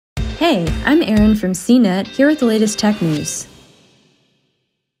Hey, I'm Erin from CNET, here with the latest tech news.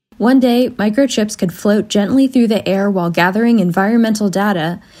 One day, microchips could float gently through the air while gathering environmental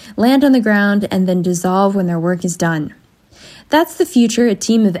data, land on the ground, and then dissolve when their work is done. That's the future a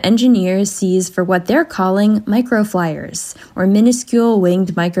team of engineers sees for what they're calling microfliers, or minuscule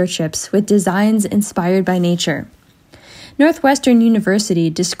winged microchips with designs inspired by nature. Northwestern University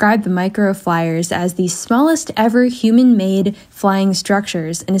described the microfliers as the smallest ever human-made flying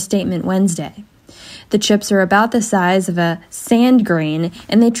structures in a statement Wednesday. The chips are about the size of a sand grain,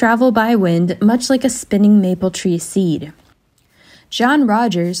 and they travel by wind much like a spinning maple tree seed. John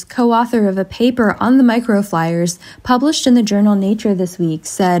Rogers, co-author of a paper on the microfliers published in the journal Nature this week,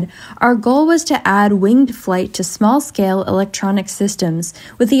 said, "Our goal was to add winged flight to small-scale electronic systems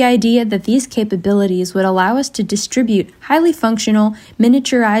with the idea that these capabilities would allow us to distribute highly functional,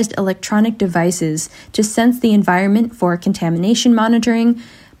 miniaturized electronic devices to sense the environment for contamination monitoring,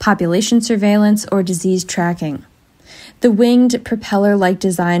 population surveillance, or disease tracking." The winged, propeller-like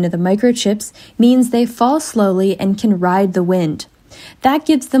design of the microchips means they fall slowly and can ride the wind. That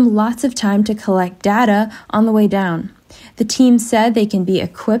gives them lots of time to collect data on the way down. The team said they can be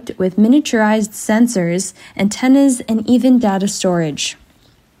equipped with miniaturized sensors, antennas, and even data storage.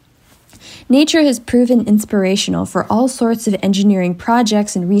 Nature has proven inspirational for all sorts of engineering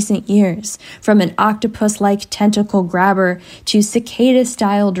projects in recent years, from an octopus-like tentacle grabber to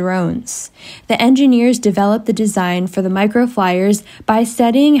cicada-style drones. The engineers developed the design for the microfliers by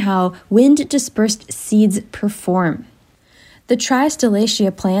studying how wind-dispersed seeds perform. The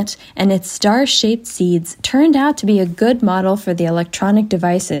Tristellatia plant and its star-shaped seeds turned out to be a good model for the electronic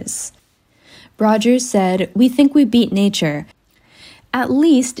devices. Rogers said, "We think we beat nature, at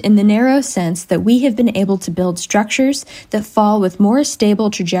least in the narrow sense that we have been able to build structures that fall with more stable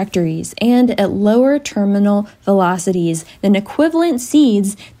trajectories and at lower terminal velocities than equivalent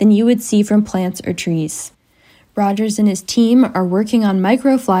seeds than you would see from plants or trees." Rogers and his team are working on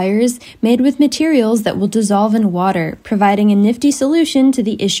microfliers made with materials that will dissolve in water, providing a nifty solution to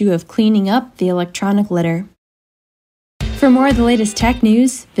the issue of cleaning up the electronic litter. For more of the latest tech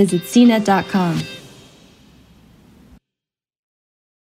news, visit cnet.com.